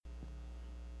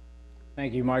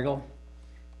Thank you, Michael.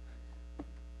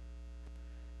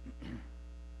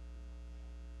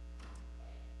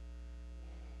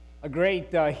 A great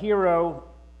hero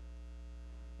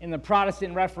in the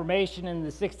Protestant Reformation in the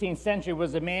 16th century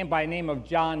was a man by the name of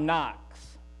John Knox.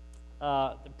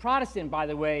 The Protestant, by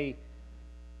the way,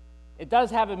 it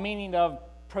does have a meaning of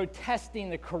protesting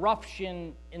the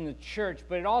corruption in the church,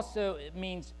 but it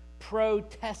means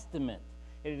pro-testament.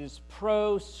 It is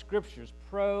pro-scriptures,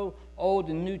 pro-Old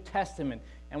and New Testament.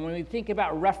 And when we think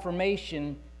about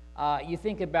Reformation, you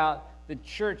think about the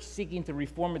church seeking to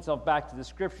reform itself back to the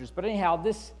scriptures. But anyhow,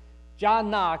 this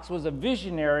John Knox was a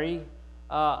visionary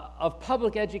of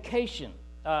public education.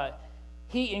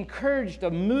 He encouraged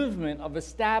a movement of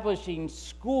establishing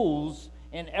schools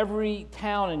in every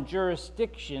town and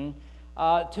jurisdiction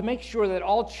to make sure that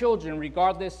all children,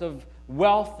 regardless of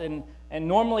wealth, and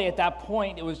normally at that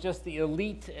point it was just the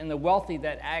elite and the wealthy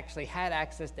that actually had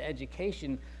access to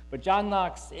education, but John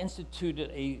Knox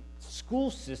instituted a school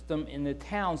system in the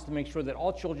towns to make sure that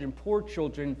all children, poor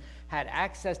children, had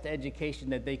access to education,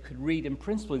 that they could read, and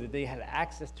principally that they had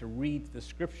access to read the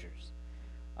scriptures.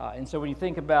 And so when you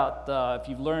think about, if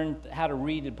you've learned how to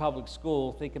read in public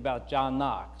school, think about John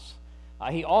Knox.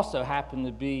 He also happened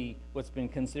to be what's been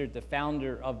considered the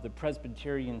founder of the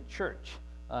Presbyterian Church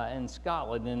in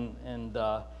Scotland.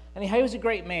 And he was a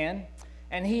great man,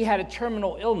 and he had a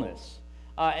terminal illness.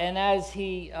 And as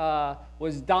he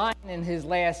was dying in his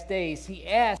last days, he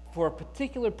asked for a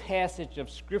particular passage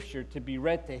of Scripture to be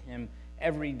read to him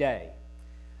every day.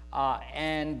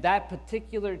 And that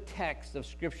particular text of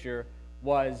Scripture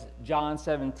was John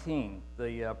 17,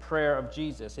 the prayer of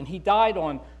Jesus. And he died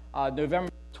on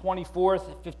November 24th,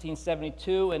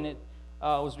 1572, and it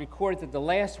was recorded that the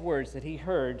last words that he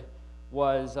heard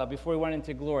was, before he went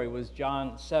into glory, was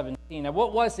John 17. Now,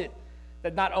 what was it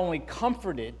that not only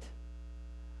comforted,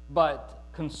 but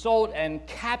consoled and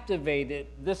captivated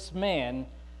this man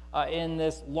in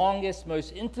this longest,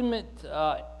 most intimate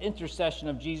intercession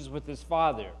of Jesus with his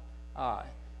Father?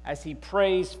 As he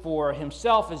prays for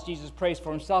himself, as Jesus prays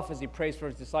for himself, as he prays for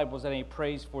his disciples, and he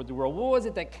prays for the world. What was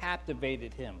it that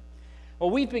captivated him? Well,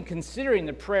 we've been considering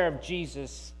the prayer of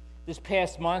Jesus this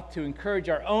past month to encourage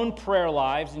our own prayer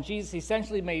lives, and Jesus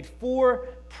essentially made 4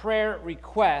 prayer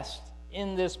requests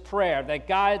in this prayer: that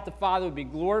God the Father would be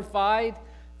glorified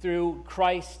through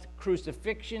Christ's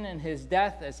crucifixion and his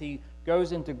death as he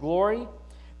goes into glory,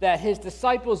 that his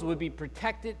disciples would be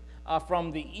protected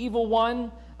from the evil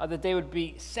one, that they would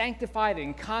be sanctified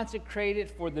and consecrated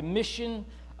for the mission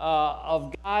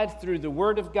of God through the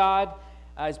Word of God,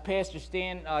 as Pastor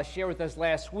Stan shared with us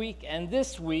last week and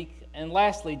this week. And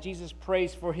lastly, Jesus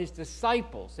prays for his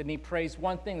disciples, and he prays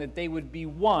one thing: that they would be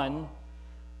one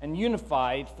and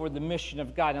unified for the mission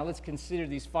of God. Now let's consider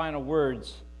these final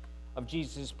words of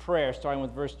Jesus' prayer, starting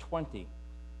with verse 20.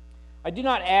 I do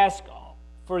not ask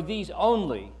for these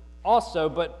only,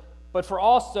 but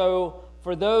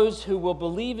for those who will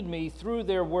believe in me through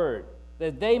their word,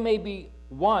 that they may be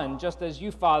one, just as you,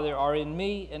 Father, are in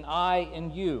me and I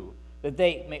in you, that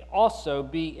they may also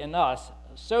be in us,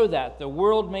 so that the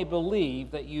world may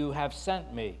believe that you have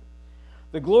sent me.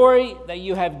 The glory that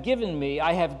you have given me,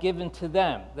 I have given to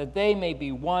them, that they may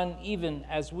be one even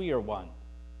as we are one.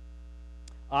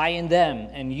 I in them,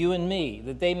 and you in me,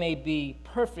 that they may be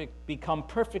perfect, become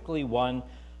perfectly one,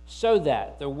 so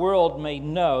that the world may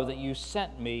know that you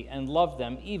sent me and loved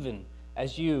them even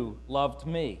as you loved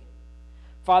me.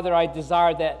 Father, I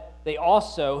desire that they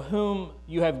also, whom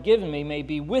you have given me, may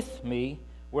be with me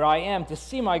where I am, to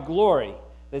see my glory,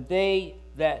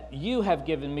 that you have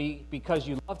given me because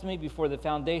you loved me before the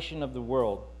foundation of the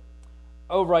world.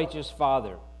 O righteous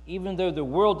Father, even though the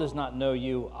world does not know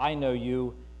you, I know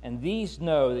you, and these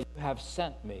know that you have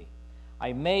sent me. I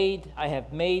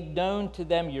have made known to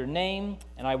them your name,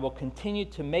 and I will continue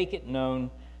to make it known,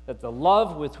 that the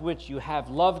love with which you have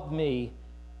loved me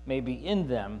may be in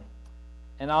them,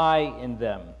 and I in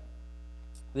them.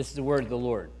 This is the word of the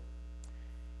Lord.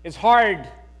 It's hard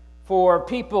for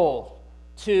people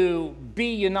to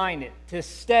be united, to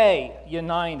stay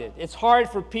united. It's hard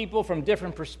for people from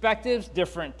different perspectives,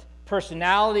 different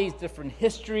personalities, different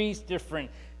histories, different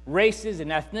races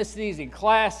and ethnicities and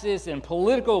classes and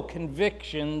political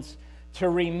convictions to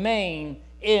remain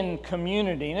in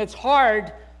community. And it's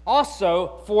hard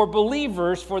also for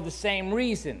believers for the same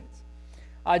reasons.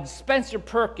 Spencer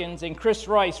Perkins and Chris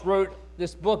Rice wrote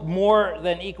this book, More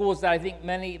Than Equals, that I think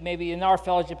many maybe in our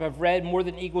fellowship have read, More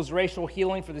Than Equals: Racial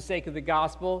Healing for the Sake of the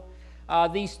Gospel.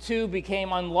 These two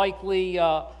became unlikely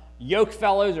yoke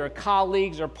fellows or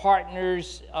colleagues or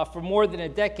partners for more than a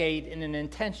decade in an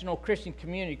intentional Christian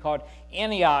community called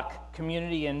Antioch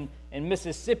Community in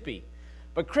Mississippi.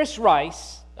 But Chris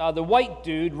Rice, the white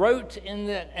dude, wrote in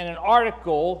an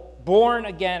article, Born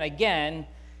Again,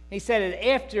 he said that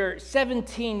after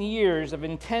 17 years of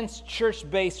intense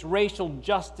church-based racial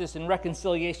justice and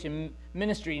reconciliation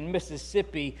ministry in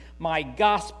Mississippi, my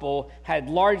gospel had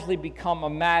largely become a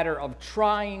matter of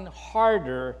trying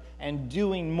harder and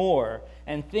doing more,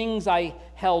 and things I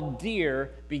held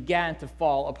dear began to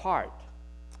fall apart.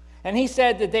 And he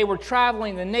said that they were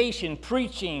traveling the nation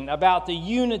preaching about the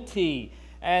unity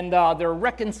and their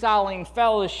reconciling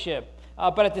fellowship,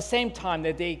 but at the same time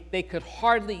that they could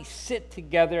hardly sit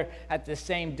together at the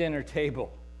same dinner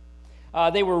table.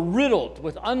 They were riddled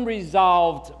with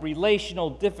unresolved relational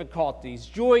difficulties.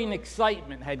 Joy and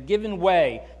excitement had given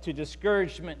way to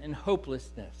discouragement and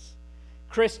hopelessness.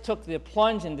 Chris took the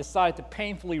plunge and decided to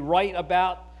painfully write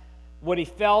about what he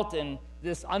felt and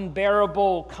this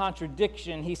unbearable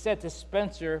contradiction. He said that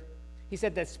Spencer,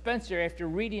 after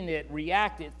reading it,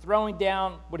 reacted, throwing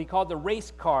down what he called the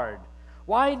race card.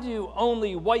 Why do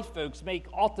only white folks make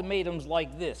ultimatums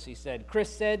like this? He said.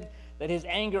 Chris said that his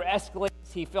anger escalated.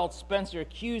 He felt Spencer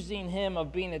accusing him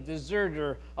of being a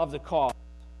deserter of the cause.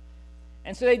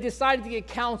 And so they decided to get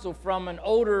counsel from an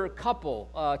older couple,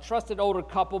 a trusted older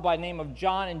couple by the name of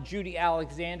John and Judy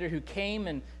Alexander, who came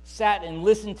and sat and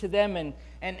listened to them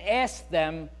and asked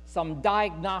them some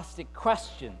diagnostic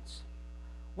questions.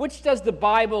 Which does the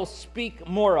Bible speak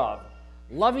more of?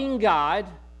 Loving God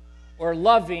or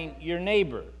loving your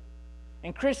neighbor?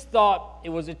 And Chris thought it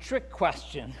was a trick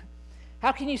question.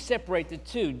 How can you separate the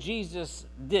two? Jesus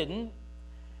didn't.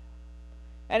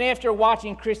 And after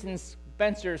watching Chris and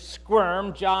Spencer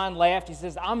squirm, John laughed. He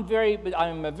says, I'm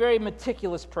a very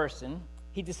meticulous person.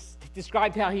 He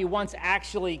described how he once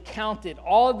actually counted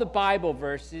all of the Bible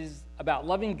verses about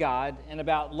loving God and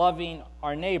about loving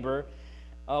our neighbor,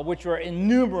 which were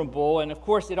innumerable. And of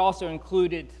course, it also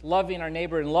included loving our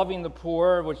neighbor and loving the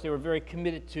poor, which they were very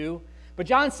committed to. But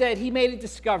John said he made a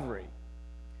discovery.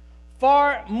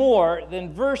 Far more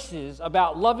than verses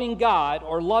about loving God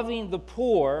or loving the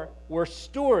poor were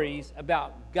stories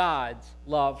about God's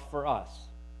love for us.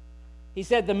 He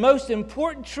said the most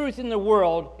important truth in the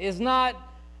world is not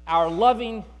our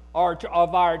loving or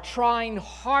of our trying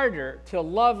harder to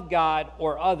love God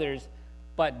or others,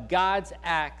 but God's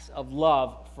acts of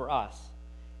love for us.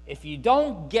 If you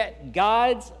don't get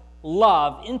God's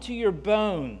love into your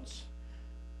bones,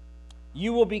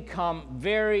 you will become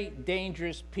very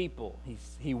dangerous people,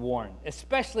 he warned,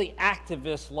 especially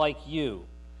activists like you.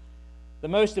 The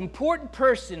most important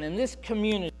person in this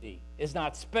community is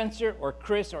not Spencer or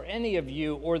Chris or any of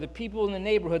you or the people in the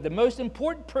neighborhood. The most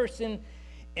important person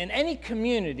in any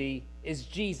community is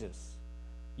Jesus.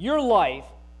 Your life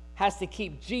has to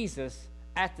keep Jesus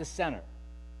at the center.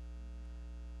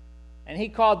 And he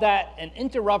called that an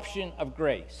interruption of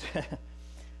grace.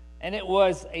 And it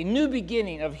was a new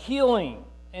beginning of healing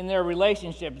in their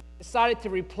relationship. They decided to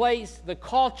replace the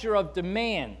culture of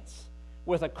demands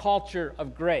with a culture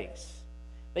of grace.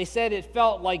 They said it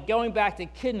felt like going back to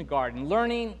kindergarten,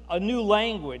 learning a new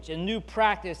language and new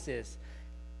practices.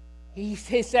 He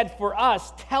said for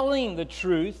us, telling the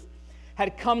truth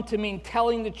had come to mean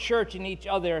telling the church and each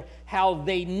other how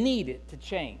they needed to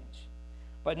change.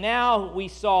 But now we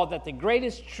saw that the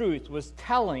greatest truth was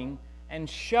telling and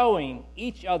showing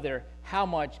each other how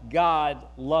much God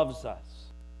loves us.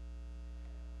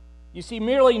 You see,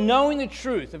 merely knowing the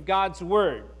truth of God's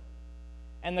word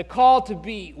and the call to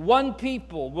be one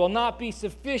people will not be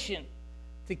sufficient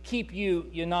to keep you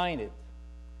united,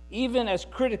 even as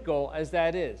critical as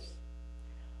that is.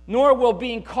 Nor will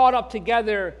being caught up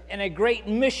together in a great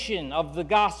mission of the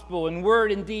gospel in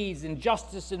word and deeds and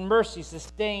justice and mercy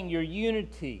sustain your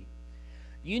unity.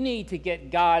 You need to get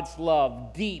God's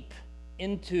love deep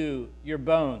into your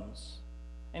bones.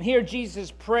 And here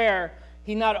Jesus' prayer,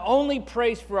 he not only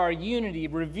prays for our unity,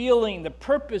 revealing the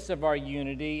purpose of our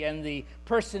unity and the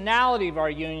personality of our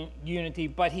unity,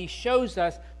 but he shows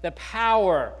us the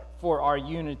power for our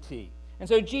unity. And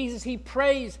so Jesus, he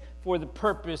prays for the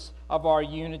purpose of our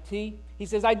unity. He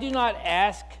says, I do not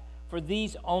ask for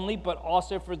these only, but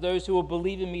also for those who will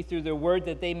believe in me through their word,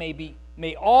 that they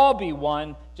may all be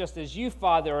one, just as you,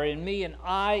 Father, are in me and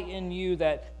I in you,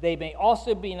 that they may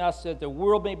also be in us, so that the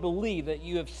world may believe that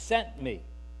you have sent me.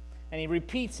 And he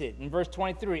repeats it in verse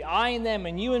 23, I in them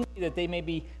and you in me, that they may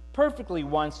be perfectly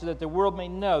one, so that the world may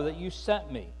know that you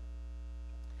sent me.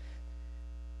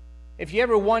 If you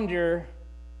ever wonder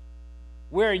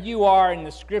where you are in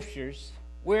the Scriptures,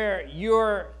 where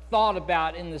you're thought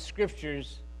about in the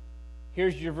Scriptures,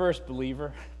 here's your verse,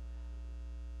 believer.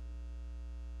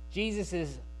 Jesus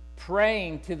is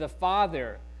praying to the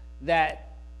Father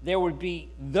that there would be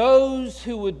those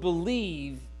who would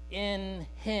believe in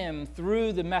him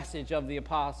through the message of the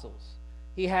apostles.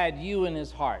 He had you in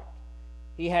his heart.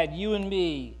 He had you and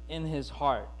me in his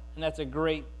heart. And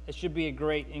it should be a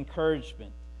great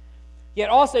encouragement. Yet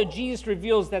also Jesus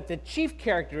reveals that the chief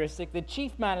characteristic, the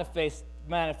chief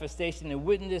manifestation and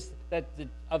witness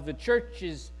of the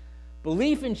church's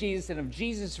belief in Jesus and of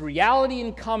Jesus' reality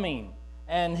and coming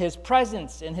and his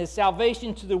presence and his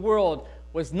salvation to the world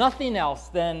was nothing else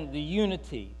than the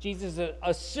unity. Jesus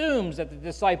assumes that the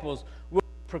disciples were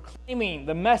proclaiming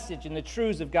the message and the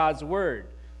truths of God's word.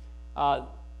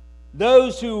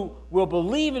 Those who will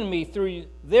believe in me through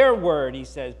their word, he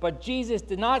says. But Jesus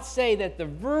did not say that the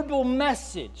verbal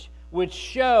message would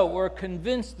show or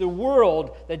convince the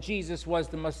world that Jesus was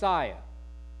the Messiah.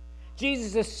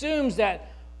 Jesus assumes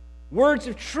that words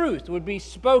of truth would be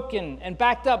spoken and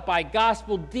backed up by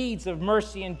gospel deeds of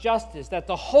mercy and justice, that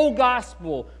the whole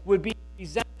gospel would be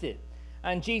presented.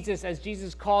 And Jesus, as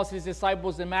Jesus calls his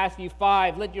disciples in Matthew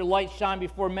 5, let your light shine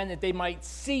before men that they might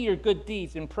see your good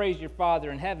deeds and praise your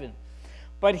Father in heaven.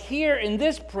 But here in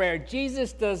this prayer,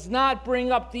 Jesus does not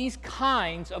bring up these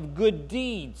kinds of good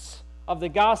deeds of the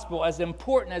gospel as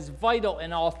important, as vital,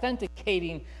 and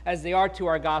authenticating as they are to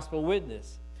our gospel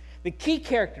witness. The key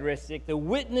characteristic, the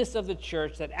witness of the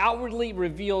church that outwardly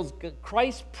reveals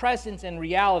Christ's presence and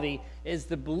reality, is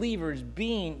the believers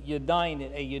being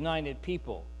united, a united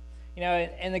people. You know,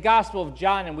 in the Gospel of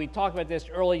John, and we talked about this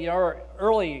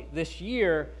early this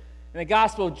year, in the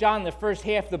Gospel of John, the first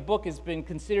half of the book has been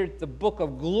considered the book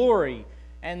of glory.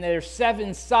 And there's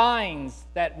 7 signs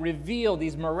that reveal,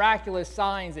 these miraculous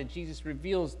signs that Jesus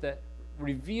reveals that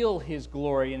reveal his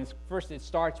glory. And first it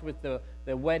starts with the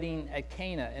wedding at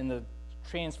Cana and the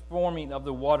transforming of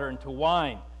the water into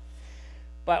wine.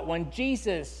 But when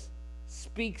Jesus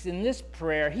speaks in this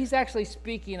prayer, he's actually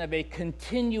speaking of a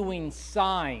continuing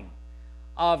sign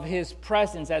of his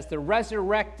presence as the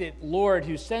resurrected Lord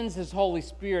who sends his Holy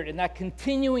Spirit, and that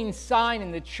continuing sign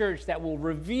in the church that will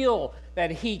reveal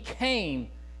that he came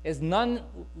is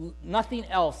nothing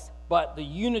else but the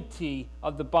unity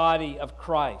of the body of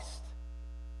Christ.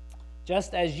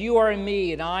 Just as you are in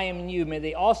me and I am in you, may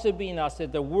they also be in us,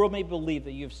 that the world may believe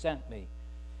that you have sent me.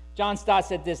 John Stott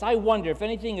said this, I wonder if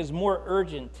anything is more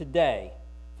urgent today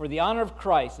for the honor of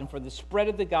Christ and for the spread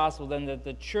of the gospel than that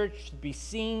the church should be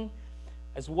seen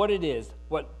as what it is,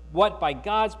 what by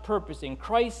God's purpose in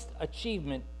Christ's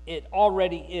achievement it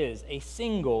already is, a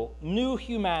single new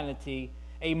humanity,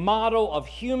 a model of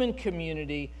human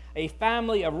community, a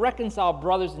family of reconciled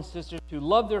brothers and sisters who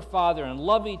love their Father and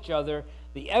love each other,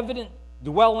 the evident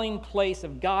dwelling place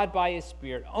of God by his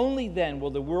Spirit. Only then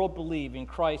will the world believe in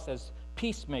Christ as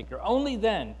peacemaker. Only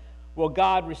then will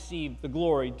God receive the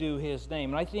glory due his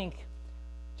name. And I think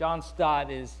John Stott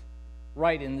is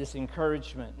right in this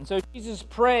encouragement. And so Jesus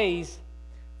prays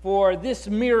for this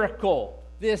miracle,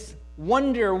 this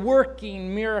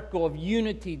wonder-working miracle of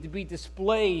unity to be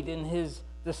displayed in his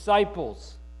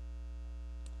disciples.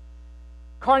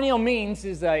 Carneal Means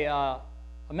is a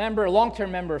long-term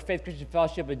member of Faith Christian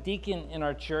Fellowship, a deacon in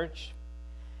our church.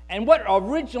 And what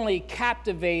originally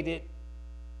captivated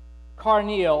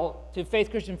Carneal to Faith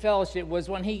Christian Fellowship was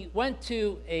when he went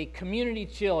to a community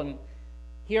chill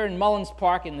here in Mullins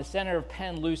Park in the center of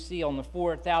Penn Lucy on the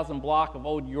 4,000 block of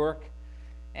Old York.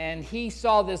 And he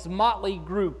saw this motley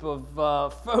group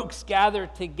of folks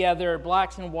gathered together,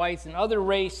 blacks and whites and other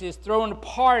races, throwing a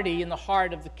party in the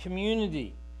heart of the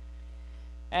community.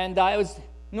 And it was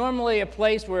normally a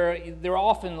place where there were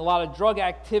often a lot of drug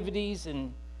activities,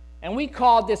 and we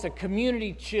called this a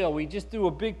community chill. We just threw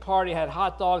a big party, had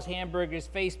hot dogs, hamburgers,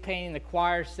 face painting, the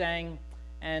choir sang,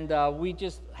 and we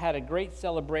just had a great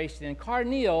celebration. And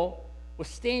Carneal was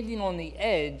standing on the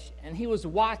edge, and he was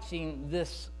watching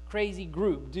this crazy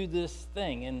group do this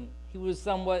thing, and he was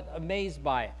somewhat amazed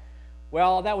by it.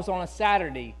 Well, that was on a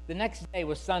Saturday. The next day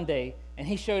was Sunday, and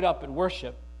he showed up at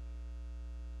worship.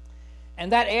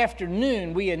 And that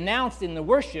afternoon, we announced in the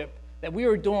worship that we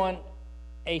were doing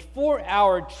a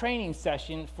 4-hour training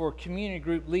session for community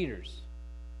group leaders.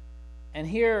 And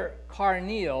here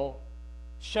Carneal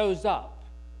shows up.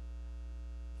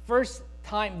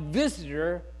 First-time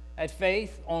visitor at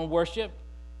Faith on worship.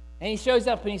 And he shows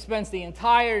up and he spends the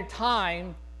entire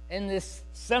time in this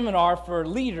seminar for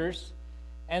leaders.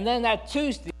 And then that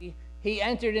Tuesday, he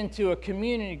entered into a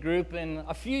community group, and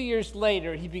a few years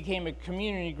later, he became a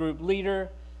community group leader.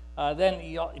 Then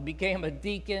he became a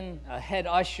deacon, a head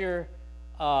usher.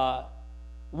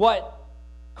 What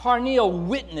Carneal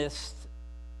witnessed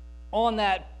on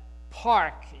that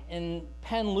park in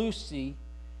Penn Lucy,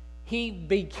 he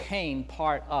became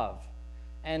part of.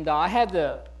 And I had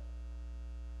the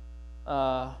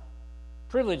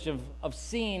privilege of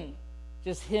seeing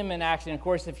just him in action. Of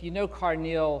course, if you know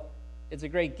Carneal, it's a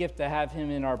great gift to have him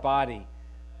in our body.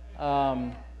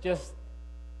 You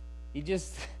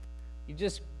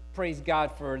just praise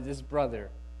God for this brother.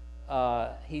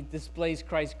 He displays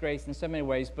Christ's grace in so many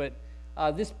ways. But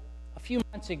a few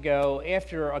months ago,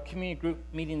 after a community group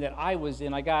meeting that I was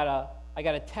in, I got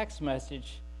a text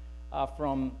message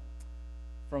from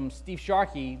Steve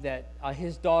Sharkey that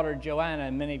his daughter Joanna,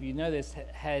 and many of you know this,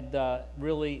 had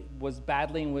really was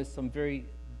battling with some very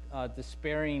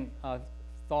despairing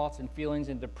thoughts and feelings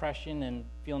and depression and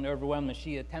feeling overwhelmed, and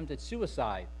she attempted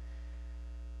suicide.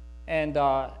 And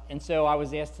so I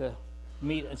was asked to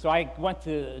meet. And so I went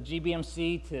to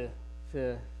GBMC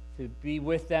to be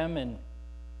with them. And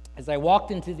as I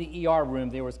walked into the ER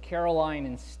room, there was Caroline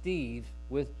and Steve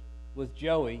with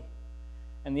Joey,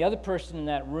 and the other person in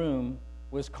that room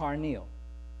was Carneal.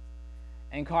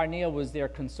 And Carneal was there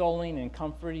consoling and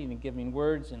comforting and giving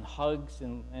words and hugs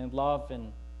and love.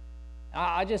 And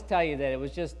I just tell you that it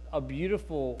was just a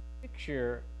beautiful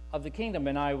picture of the kingdom,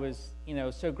 and I was,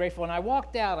 so grateful. And I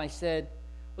walked out, and I said,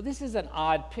 well, this is an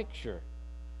odd picture.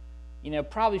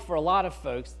 Probably for a lot of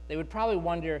folks, they would probably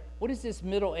wonder, what is this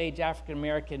middle-aged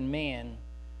African-American man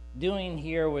doing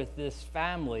here with this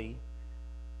family,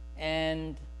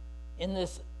 and in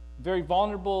this very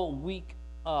vulnerable, weak,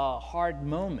 hard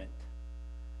moment?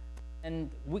 And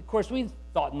of course, we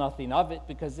thought nothing of it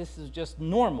because this is just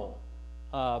normal.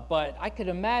 But I could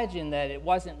imagine that it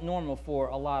wasn't normal for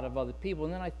a lot of other people.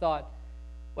 And then I thought,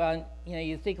 well,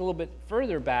 you think a little bit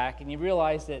further back, and you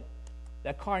realize that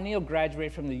Carneal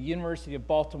graduated from the University of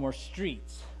Baltimore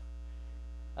Streets.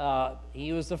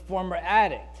 He was a former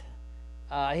addict.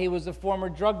 He was a former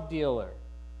drug dealer.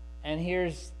 And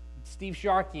here's Steve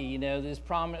Sharkey, this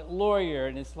prominent lawyer,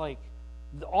 and it's like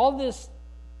all this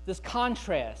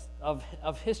contrast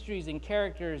of histories and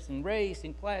characters and race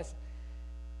and class,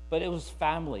 but it was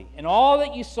family. And all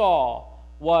that you saw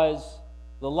was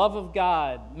the love of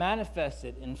God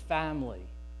manifested in family.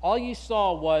 All you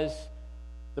saw was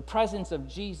the presence of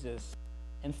Jesus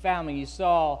in family. You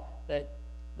saw that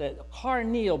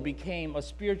Carneal became a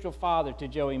spiritual father to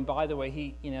Joey. And by the way,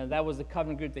 he, that was the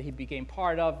covenant group that he became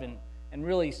part of, and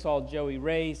really saw Joey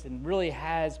raised, and really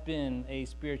has been a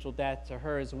spiritual dad to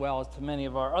her as well as to many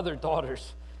of our other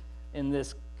daughters in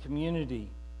this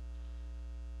community.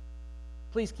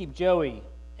 Please keep Joey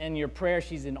in your prayer.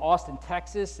 She's in Austin,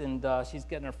 Texas, and she's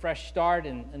getting a fresh start,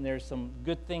 and there's some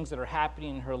good things that are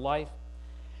happening in her life.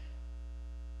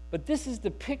 But this is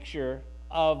the picture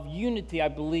of unity, I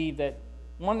believe, that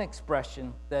one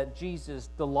expression that Jesus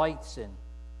delights in.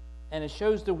 And it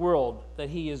shows the world that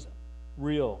he is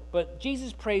real. But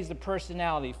Jesus prays the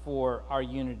personality for our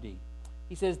unity.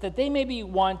 He says, that they may be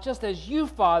one, just as you,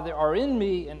 Father, are in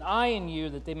me, and I in you,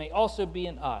 that they may also be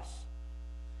in us.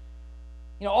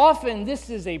 Often this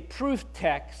is a proof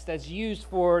text that's used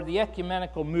for the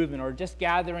ecumenical movement, or just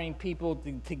gathering people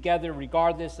together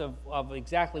regardless of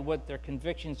exactly what their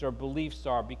convictions or beliefs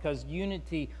are, because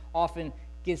unity often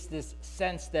gets this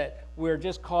sense that we're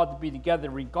just called to be together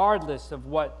regardless of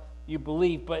what you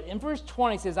believe. But in verse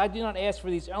 20 it says, I do not ask for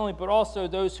these only, but also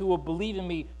those who will believe in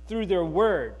me through their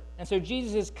word. And so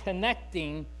Jesus is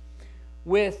connecting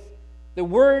with the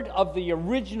word of the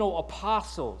original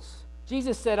apostles.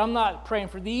 Jesus said, I'm not praying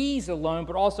for these alone,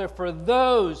 but also for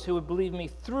those who would believe me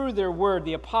through their word,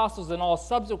 the apostles and all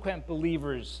subsequent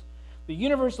believers, the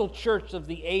universal church of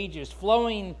the ages,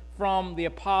 flowing from the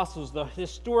apostles, the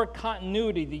historic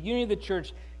continuity, the unity of the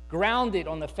church, grounded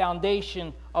on the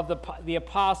foundation of the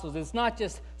apostles. It's not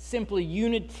just simply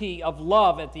unity of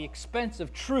love at the expense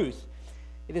of truth.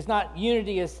 It is not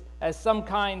unity as some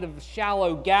kind of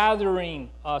shallow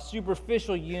gathering,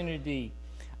 superficial unity.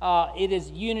 It is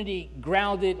unity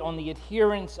grounded on the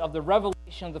adherence of the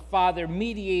revelation of the Father,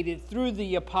 mediated through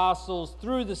the apostles,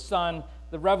 through the Son,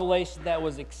 the revelation that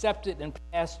was accepted and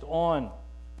passed on.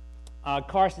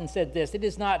 Carson said this, it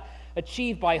is not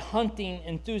achieved by hunting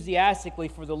enthusiastically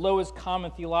for the lowest common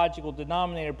theological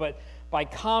denominator, but by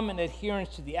common adherence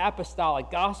to the apostolic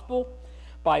gospel,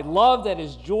 by love that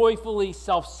is joyfully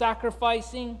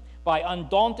self-sacrificing, by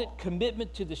undaunted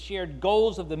commitment to the shared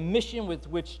goals of the mission with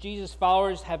which Jesus'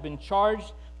 followers have been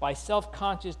charged, by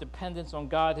self-conscious dependence on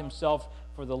God himself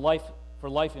for life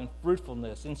and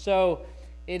fruitfulness. And so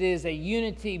it is a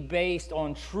unity based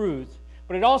on truth,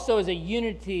 but it also is a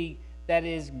unity that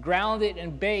is grounded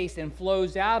and based and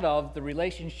flows out of the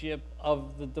relationship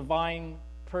of the divine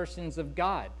persons of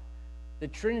God, the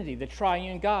Trinity, the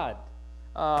triune God.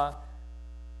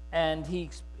 And he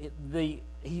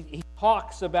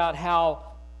talks about how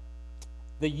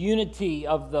the unity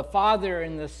of the Father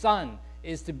and the Son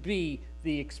is to be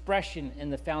the expression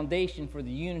and the foundation for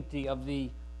the unity of the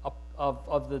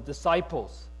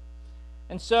disciples.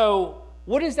 And so,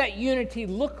 what does that unity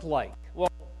look like? Well,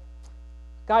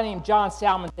 a guy named John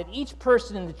Salmon said, each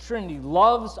person in the Trinity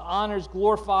loves, honors,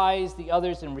 glorifies the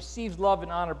others, and receives love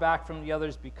and honor back from the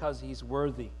others because he's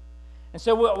worthy. And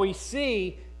so what we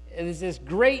see is this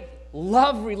great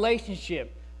love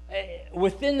relationship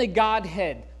within the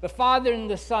Godhead, the Father and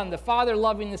the Son, the Father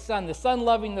loving the Son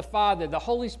loving the Father, the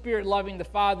Holy Spirit loving the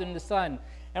Father and the Son.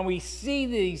 And we see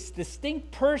these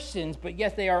distinct persons, but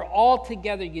yet they are all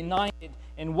together united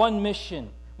in one mission,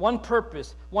 one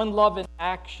purpose, one love and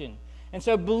action. And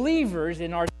so believers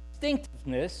in our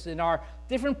distinctiveness, in our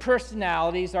different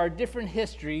personalities, our different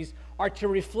histories, are to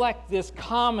reflect this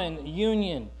common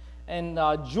union and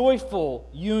joyful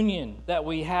union that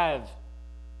we have.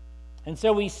 And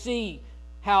so we see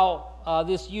how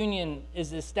this union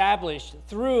is established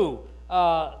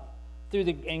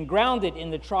and grounded in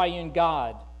the triune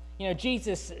God. You know,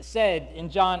 Jesus said in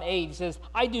John 8, he says,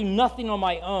 I do nothing on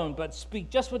my own, but speak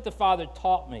just what the Father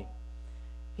taught me.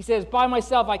 He says, by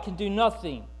myself I can do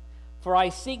nothing, for I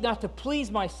seek not to please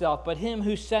myself, but him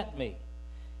who sent me.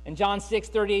 And John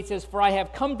 6:38 says, for I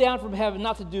have come down from heaven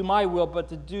not to do my will, but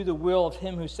to do the will of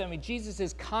him who sent me. Jesus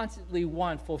is constantly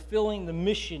one, fulfilling the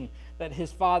mission that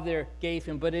his Father gave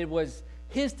him, but it was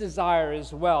his desire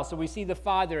as well. So we see the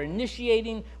Father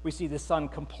initiating, we see the Son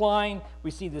complying, we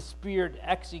see the Spirit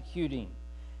executing.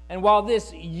 And while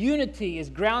this unity is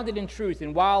grounded in truth,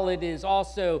 and while it is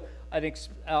also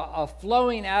a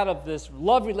flowing out of this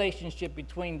love relationship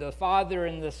between the Father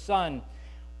and the Son,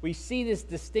 we see this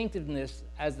distinctiveness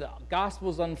as the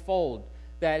Gospels unfold,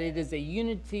 that it is a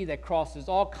unity that crosses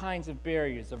all kinds of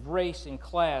barriers of race and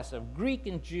class, of Greek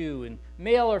and Jew, and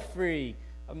male or free,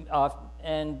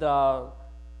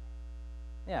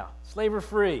 slave or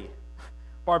free,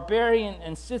 barbarian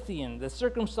and Scythian, the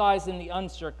circumcised and the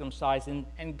uncircumcised.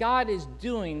 And God is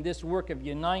doing this work of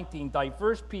uniting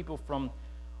diverse people from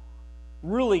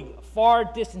really far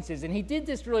distances. And he did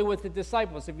this really with the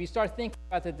disciples. If you start thinking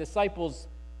about the disciples'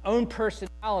 own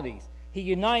personalities, he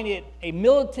united a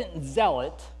militant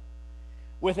zealot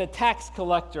with a tax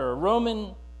collector, a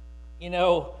Roman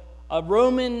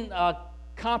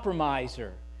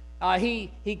compromiser.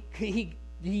 He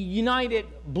united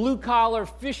blue-collar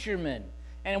fishermen,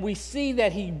 and we see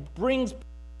that he brings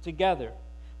together.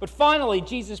 But finally,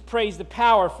 Jesus prays the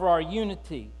power for our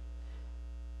unity.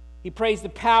 He prays the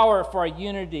power for our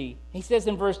unity. He says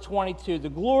in verse 22, the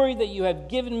glory that you have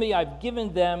given me, I've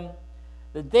given them,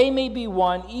 that they may be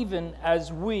one, even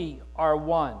as we are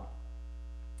one.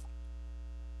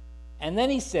 And then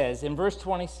he says in verse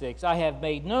 26, I have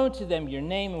made known to them your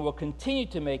name and will continue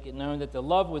to make it known, that the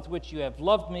love with which you have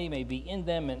loved me may be in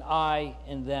them and I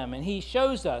in them. And he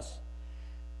shows us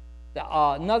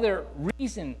another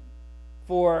reason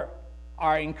for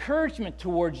our encouragement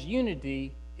towards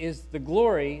unity is the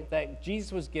glory that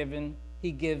Jesus was given,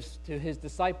 he gives to his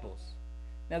disciples.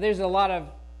 Now there's a lot of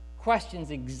questions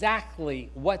exactly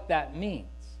what that means.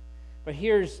 But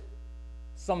here's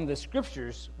some of the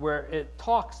scriptures where it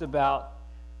talks about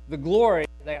the glory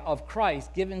of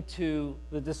Christ given to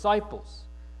the disciples.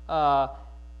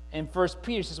 In 1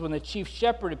 Peter, it says, when the chief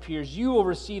shepherd appears, you will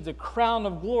receive the crown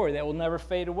of glory that will never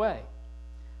fade away.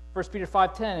 1 Peter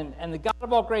 5:10, and the God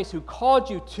of all grace who called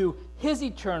you to his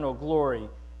eternal glory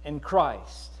in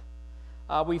Christ.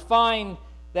 We find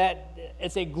that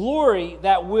it's a glory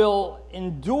that will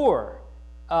endure.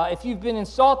 If you've been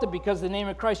insulted because of the name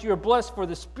of Christ, you are blessed, for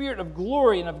the Spirit of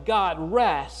glory and of God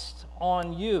rests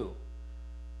on you.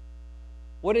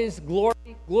 What is glory?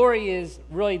 Glory is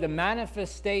really the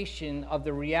manifestation of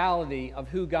the reality of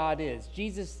who God is.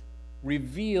 Jesus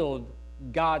revealed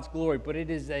God's glory, but it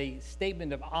is a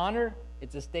statement of honor,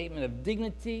 it's a statement of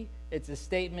dignity, it's a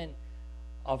statement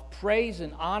of praise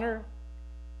and honor.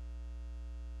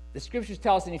 The scriptures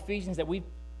tell us in Ephesians that we've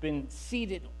been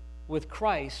seated with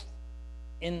Christ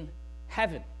in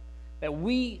heaven, that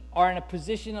we are in a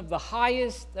position of the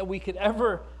highest that we could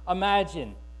ever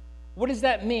imagine. What does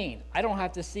that mean? I don't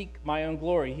have to seek my own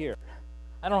glory here.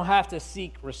 I don't have to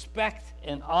seek respect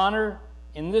and honor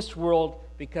in this world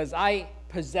because I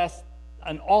possess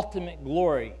an ultimate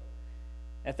glory.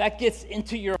 If that gets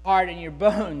into your heart and your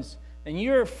bones, then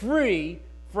you're free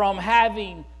from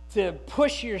having to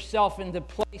push yourself into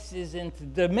places and to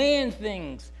demand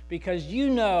things because you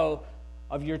know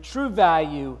of your true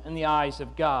value in the eyes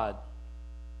of God.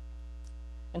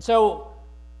 And so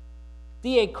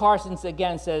D.A. Carson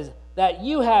again says that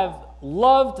you have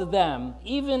loved them,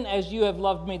 even as you have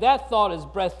loved me. That thought is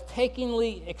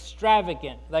breathtakingly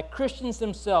extravagant, that Christians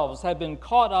themselves have been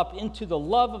caught up into the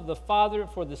love of the Father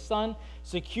for the Son,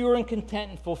 secure and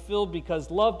content and fulfilled because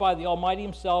loved by the Almighty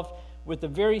Himself with the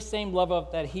very same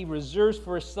love that He reserves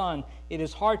for His Son. It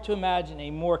is hard to imagine a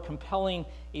more compelling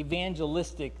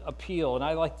evangelistic appeal. And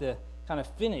I like to kind of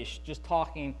finish just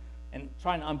talking and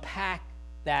trying to unpack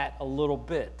that a little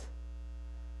bit.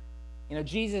 You know,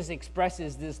 Jesus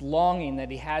expresses this longing that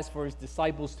He has for His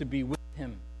disciples to be with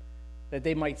Him, that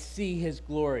they might see His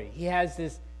glory. He has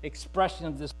this expression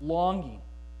of this longing.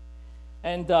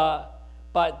 And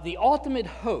but the ultimate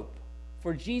hope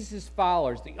for Jesus'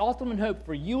 followers, the ultimate hope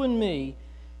for you and me,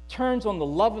 turns on the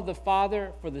love of the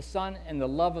Father for the Son and the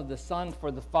love of the Son for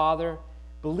the Father.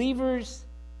 Believers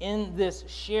in this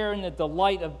share in the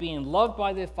delight of being loved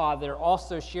by the Father,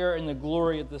 also share in the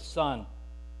glory of the Son.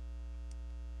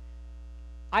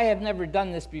 I have never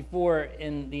done this before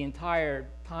in the entire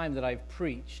time that I've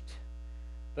preached,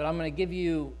 but I'm going to give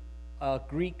you a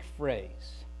Greek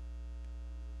phrase.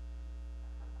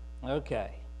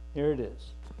 Okay, here it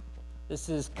is. This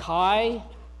is kai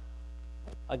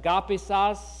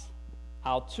agapisas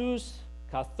autus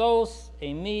kathos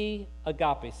emi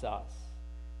agapisas,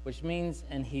 which means,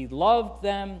 and He loved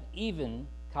them even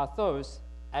kathos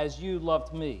as you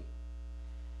loved me.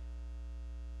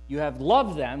 You have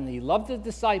loved them. He loved the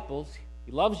disciples.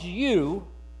 He loves you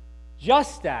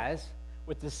just as,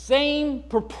 with the same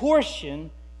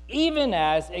proportion, even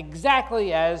as,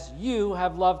 exactly as you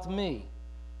have loved me.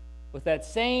 With that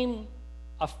same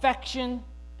affection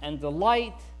and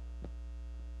delight.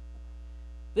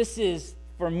 This is,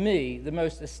 for me, the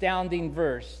most astounding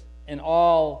verse in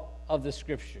all of the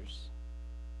Scriptures.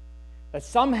 That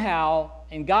somehow,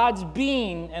 in God's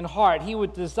being and heart, He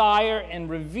would desire and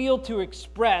reveal to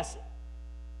express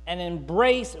and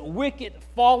embrace wicked,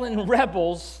 fallen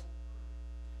rebels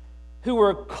who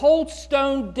were cold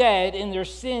stone dead in their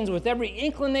sins, with every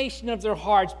inclination of their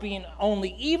hearts being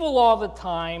only evil all the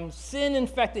time, sin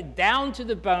infected down to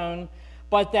the bone,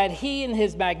 but that He, in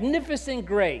His magnificent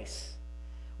grace,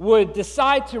 would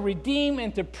decide to redeem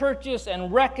and to purchase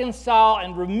and reconcile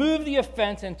and remove the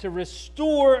offense and to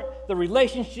restore the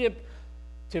relationship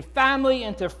to family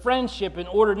and to friendship in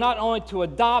order not only to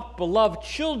adopt beloved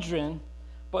children,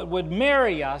 but would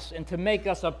marry us and to make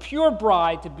us a pure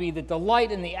bride, to be the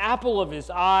delight and the apple of His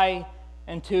eye,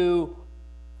 and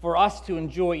for us to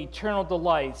enjoy eternal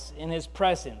delights in His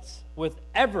presence with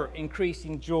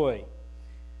ever-increasing joy.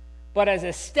 But as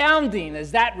astounding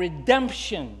as that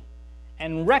redemption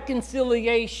and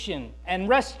reconciliation and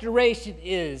restoration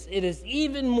is, it is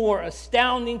even more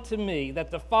astounding to me that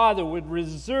the Father would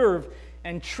reserve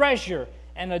and treasure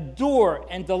and adore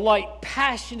and delight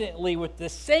passionately with the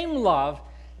same love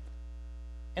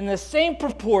in the same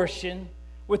proportion,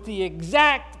 with the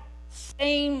exact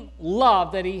same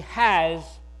love that He has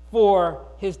for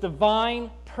His divine,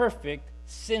 perfect,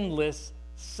 sinless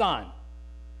Son.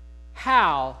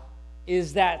 How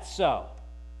is that so?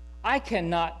 I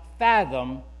cannot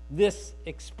fathom this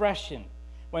expression.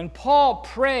 When Paul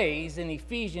prays in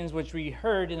Ephesians, which we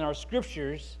heard in our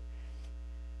scriptures,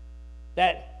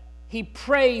 that he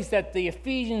prays that the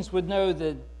Ephesians would know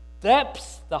the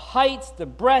depths, the heights, the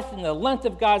breadth, and the length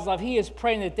of God's love. He is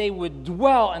praying that they would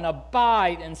dwell and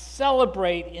abide and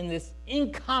celebrate in this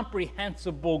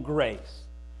incomprehensible grace.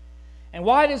 And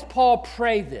why does Paul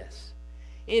pray this?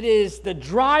 It is the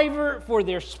driver for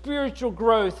their spiritual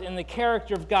growth in the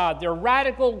character of God, their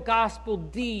radical gospel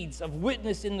deeds of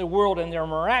witness in the world, and their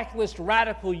miraculous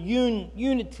radical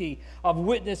unity of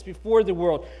witness before the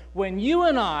world. When you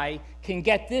and I can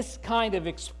get this kind of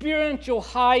experiential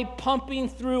high pumping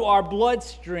through our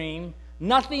bloodstream,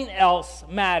 nothing else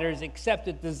matters except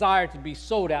the desire to be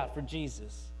sold out for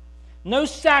Jesus. No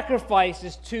sacrifice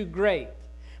is too great,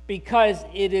 because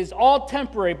it is all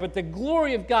temporary, but the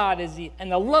glory of God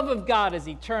and the love of God is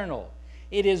eternal.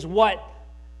 It is what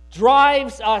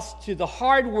drives us to the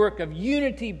hard work of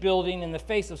unity building in the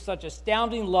face of such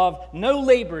astounding love. No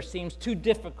labor seems too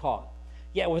difficult.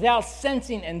 Yet without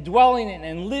sensing and dwelling in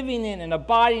and living in and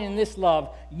abiding in this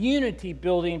love, unity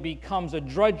building becomes a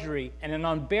drudgery and an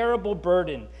unbearable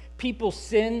burden. People's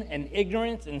sin and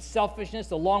ignorance and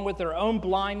selfishness, along with their own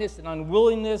blindness and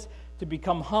unwillingness to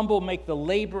become humble, make the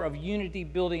labor of unity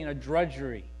building a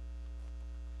drudgery.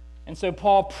 And so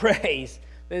Paul prays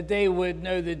that they would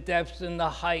know the depths and the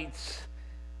heights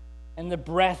and the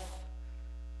breadth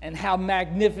and how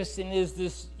magnificent is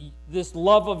this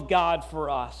love of God for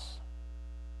us.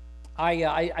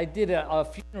 I did a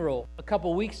funeral a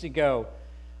couple weeks ago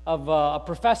of a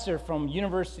professor from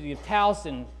University of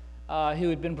Towson who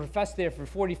had been professor there for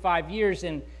 45 years,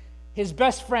 and his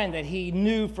best friend that he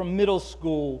knew from middle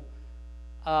school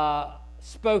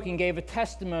spoke and gave a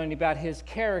testimony about his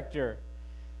character.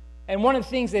 And one of the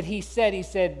things that he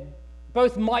said,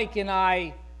 both Mike and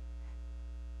I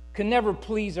could never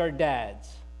please our dads.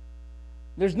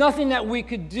 There's nothing that we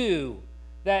could do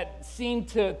that seemed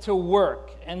to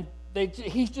work. And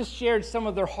he just shared some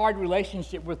of their hard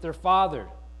relationship with their fathers.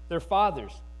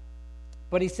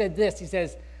 But he said this, he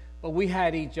says, but we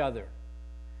had each other.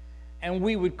 And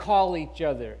we would call each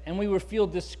other. And we would feel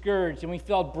discouraged and we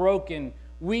felt broken.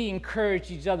 We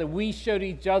encouraged each other. We showed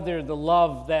each other the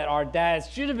love that our dads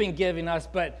should have been giving us,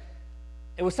 but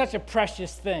it was such a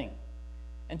precious thing.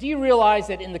 And do you realize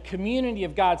that in the community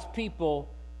of God's people,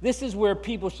 this is where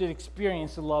people should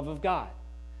experience the love of God?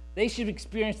 They should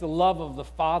experience the love of the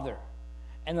Father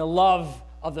and the love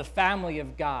of the family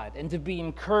of God, and to be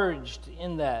encouraged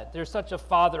in that. There's such a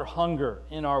father hunger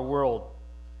in our world.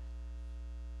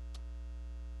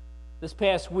 This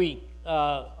past week,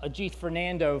 Ajit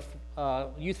Fernando,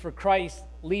 Youth for Christ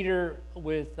leader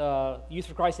with Youth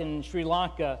for Christ in Sri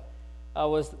Lanka,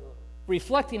 was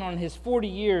reflecting on his 40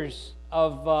 years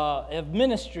of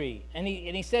ministry, and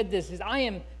he said this, I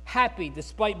am happy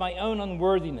despite my own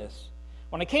unworthiness.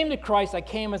 When I came to Christ, I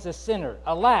came as a sinner.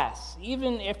 Alas,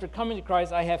 even after coming to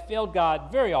Christ, I have failed God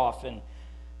very often.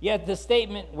 Yet the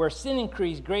statement, where sin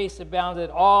increased, grace abounded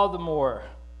all the more.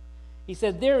 He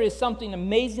said, there is something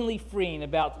amazingly freeing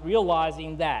about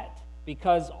realizing that,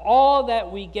 because all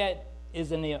that we get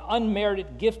is an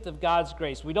unmerited gift of God's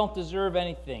grace. We don't deserve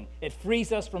anything. It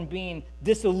frees us from being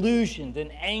disillusioned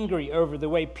and angry over the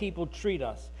way people treat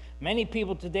us. Many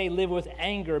people today live with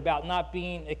anger about not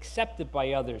being accepted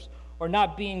by others, or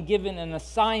not being given an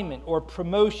assignment or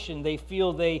promotion they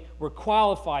feel they were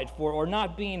qualified for, or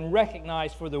not being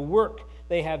recognized for the work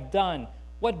they have done.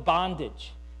 What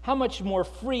bondage! How much more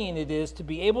freeing it is to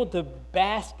be able to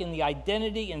bask in the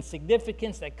identity and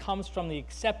significance that comes from the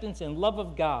acceptance and love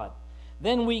of God.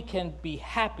 Then we can be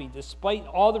happy despite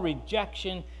all the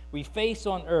rejection we face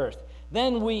on earth.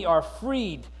 Then we are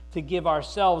freed to give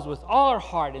ourselves with all our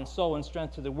heart and soul and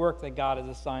strength to the work that God has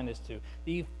assigned us to.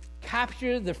 Do you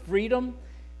capture the freedom?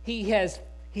 He has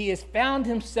found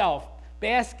himself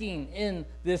basking in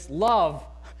this love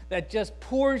that just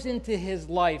pours into his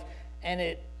life, and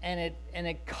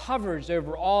it covers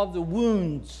over all the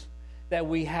wounds that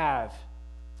we have.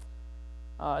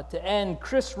 To end,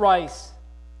 Chris Rice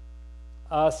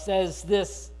says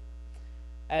this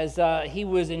as he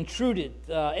was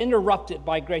interrupted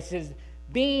by grace. He says,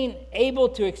 being able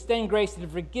to extend grace that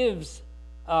forgives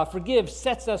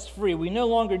sets us free. We no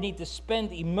longer need to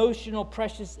spend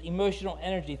precious emotional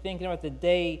energy thinking about the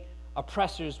day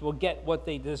oppressors will get what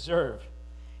they deserve.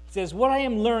 He says, what I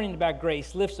am learning about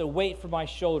grace lifts a weight from my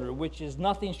shoulder, which is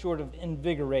nothing short of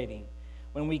invigorating.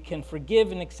 When we can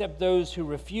forgive and accept those who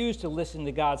refuse to listen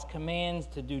to God's commands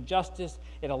to do justice,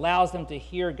 it allows them to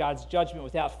hear God's judgment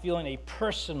without feeling a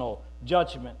personal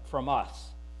judgment from us.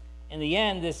 In the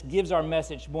end, this gives our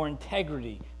message more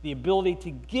integrity. The ability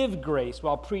to give grace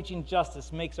while preaching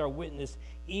justice makes our witness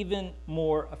even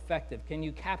more effective. Can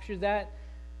you capture that?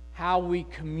 How we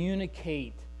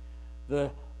communicate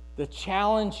the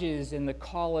challenges and the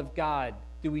call of God.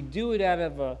 Do we do it out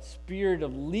of a spirit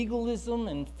of legalism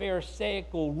and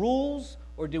pharisaical rules,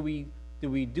 or do we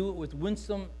do it with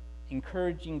winsome,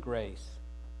 encouraging grace?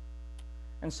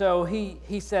 And so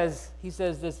he says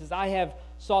this, I have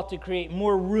sought to create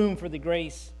more room for the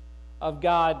grace of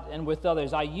God and with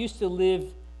others. I used to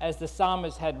live as the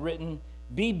psalmist had written,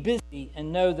 be busy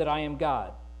and know that I am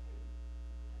God.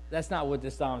 That's not what the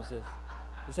psalmist says.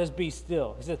 It says, be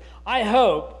still. He says, I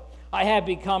hope I have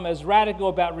become as radical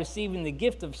about receiving the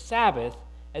gift of Sabbath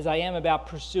as I am about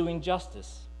pursuing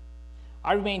justice.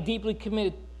 I remain deeply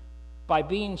committed by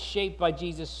being shaped by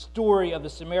Jesus' story of the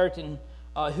Samaritan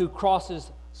who crosses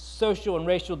social and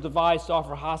racial divides to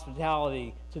offer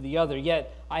hospitality to the other.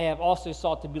 Yet I have also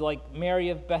sought to be like Mary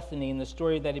of Bethany in the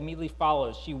story that immediately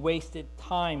follows. She wasted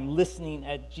time listening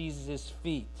at Jesus'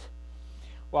 feet,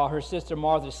 while her sister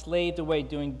Martha slaved away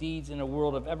doing deeds in a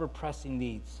world of ever-pressing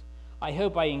needs. I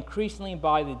hope I increasingly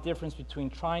embody the difference between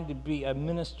trying to be a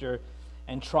minister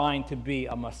and trying to be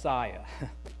a Messiah.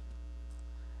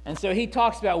 And so he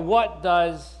talks about what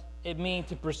does it mean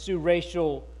to pursue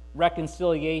racial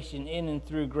reconciliation in and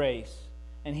through grace.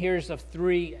 And here's of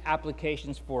 3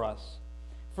 applications for us.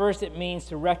 First, it means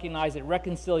to recognize that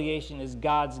reconciliation is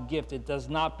God's gift. It does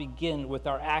not begin with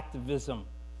our activism.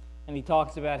 And he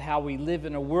talks about how we live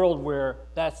in a world where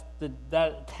that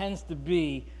tends to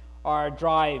be our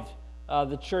drive.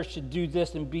 The church should do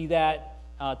this and be that,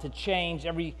 to change.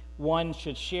 one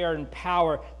should share in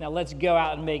power. Now let's go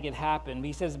out and make it happen.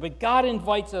 He says, but God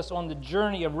invites us on the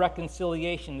journey of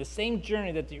reconciliation, the same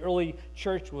journey that the early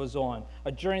church was on,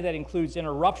 a journey that includes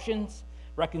interruptions,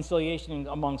 reconciliation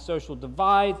among social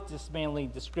divides, dismantling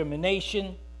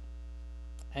discrimination.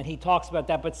 And he talks about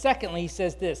that. But secondly, he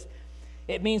says this,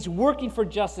 it means working for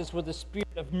justice with a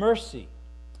spirit of mercy.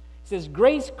 He says,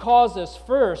 grace calls us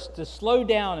first to slow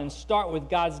down and start with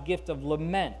God's gift of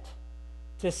lament,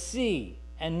 to see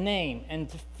and name and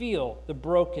to feel the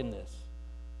brokenness.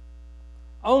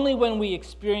 Only when we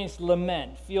experience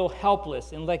lament, feel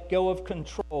helpless, and let go of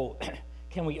control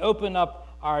can we open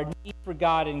up our need for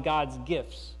God and God's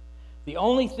gifts. The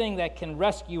only thing that can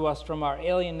rescue us from our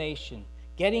alienation,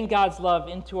 getting God's love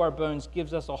into our bones,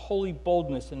 gives us a holy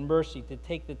boldness and mercy to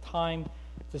take the time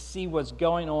to see what's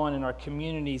going on in our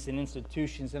communities and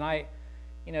institutions. And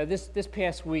this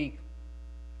past week,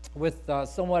 with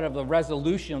somewhat of a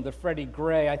resolution of the Freddie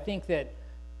Gray, I think that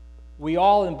we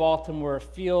all in Baltimore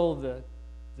feel the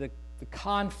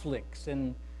conflicts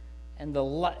and the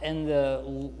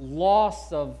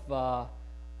loss of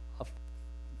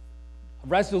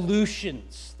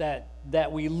resolutions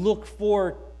that we look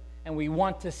for and we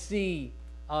want to see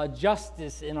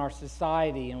justice in our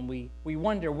society, and we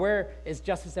wonder, where is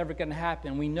justice ever going to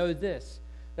happen? We know this,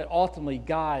 that ultimately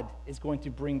God is going to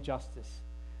bring justice.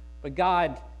 But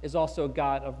God is also a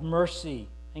God of mercy,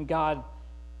 and God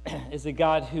is a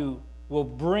God who will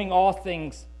bring all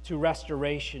things to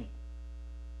restoration.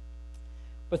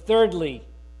 But thirdly,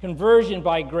 conversion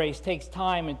by grace takes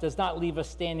time and does not leave us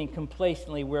standing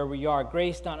complacently where we are.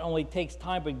 Grace not only takes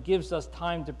time, but gives us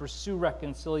time to pursue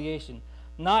reconciliation,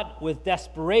 not with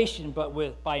desperation,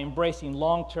 but by embracing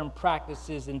long-term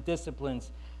practices and disciplines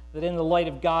that in the light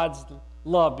of God's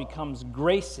love becomes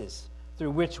graces through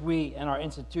which we and our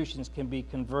institutions can be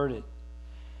converted.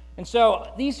 And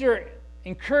so these are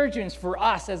encouragements for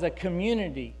us as a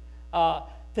community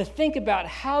to think about,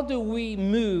 how do we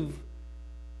move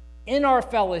in our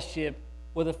fellowship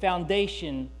with a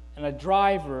foundation and a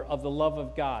driver of the love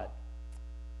of God.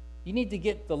 You need to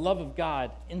get the love of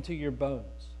God into your bones.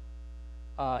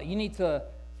 You need to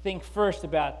think first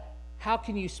about, how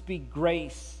can you speak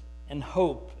grace and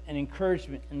hope and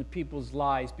encouragement in the people's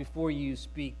lives before you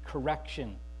speak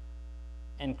correction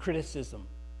and criticism.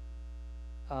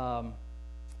 So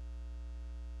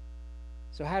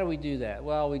how do we do that?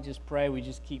 Well, we just pray, we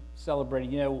just keep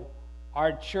celebrating.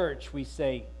 Our church, we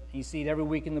say, you see it every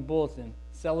week in the bulletin,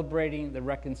 celebrating the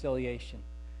reconciliation.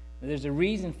 And there's a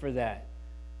reason for that.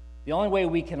 The only way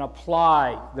we can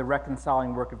apply the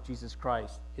reconciling work of Jesus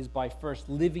Christ is by first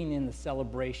living in the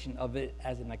celebration of it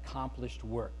as an accomplished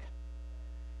work.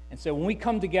 And so when we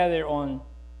come together on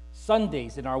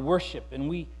Sundays in our worship and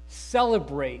we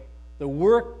celebrate the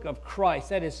work of Christ,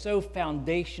 that is so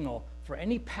foundational for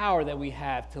any power that we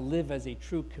have to live as a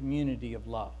true community of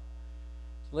love.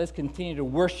 So let's continue to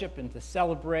worship and to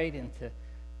celebrate and to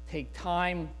take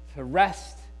time to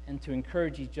rest and to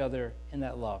encourage each other in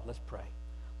that love. Let's pray.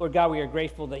 Lord God, we are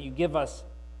grateful that you give us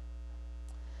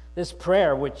this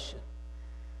prayer, which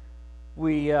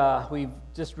we've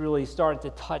just really started to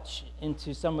touch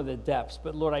into some of the depths.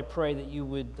 But Lord, I pray that you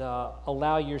would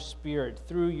allow your Spirit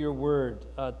through your word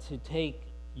to take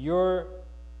your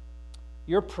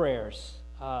prayers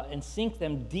and sink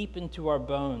them deep into our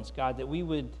bones, God, that we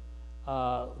would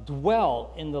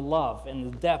dwell in the love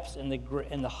and the depths and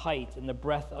the height and the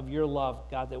breadth of your love,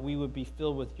 God, that we would be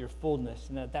filled with your fullness,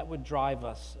 and that would drive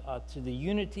us to the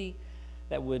unity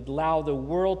that would allow the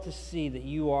world to see that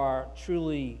you are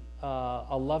truly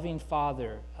a loving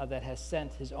Father that has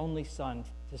sent his only Son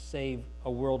to save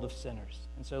a world of sinners.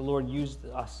 And so, Lord, use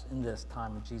us in this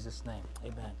time. In Jesus' name,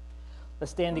 amen.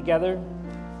 Let's stand together.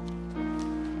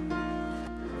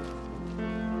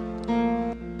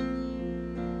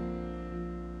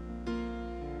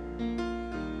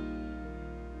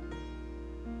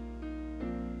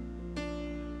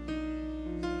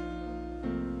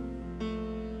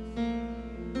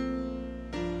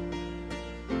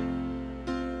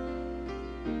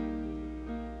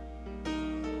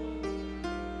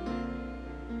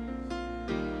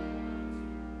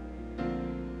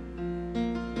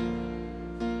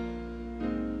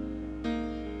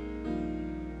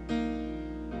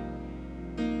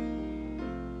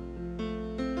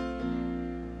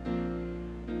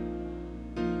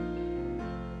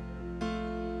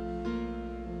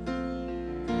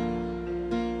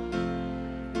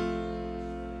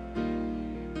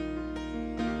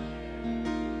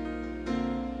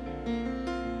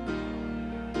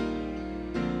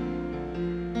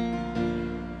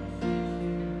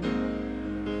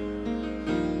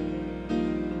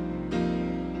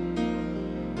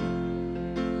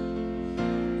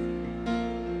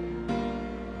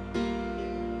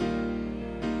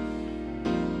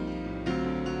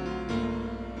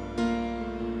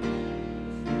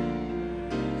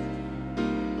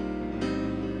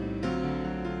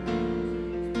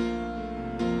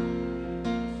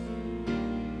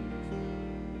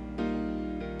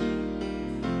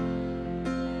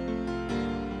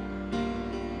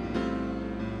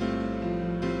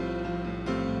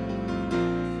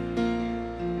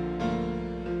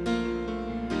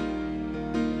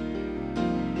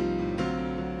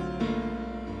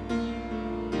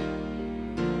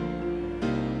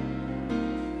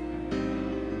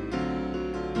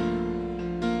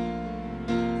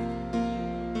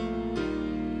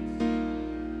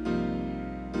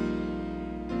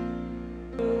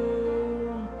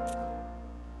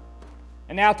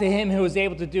 And now to him who is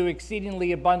able to do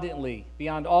exceedingly abundantly,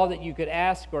 beyond all that you could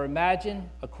ask or imagine,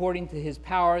 according to his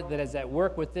power that is at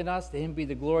work within us, to him be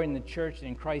the glory in the church and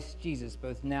in Christ Jesus,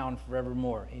 both now and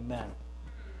forevermore. Amen.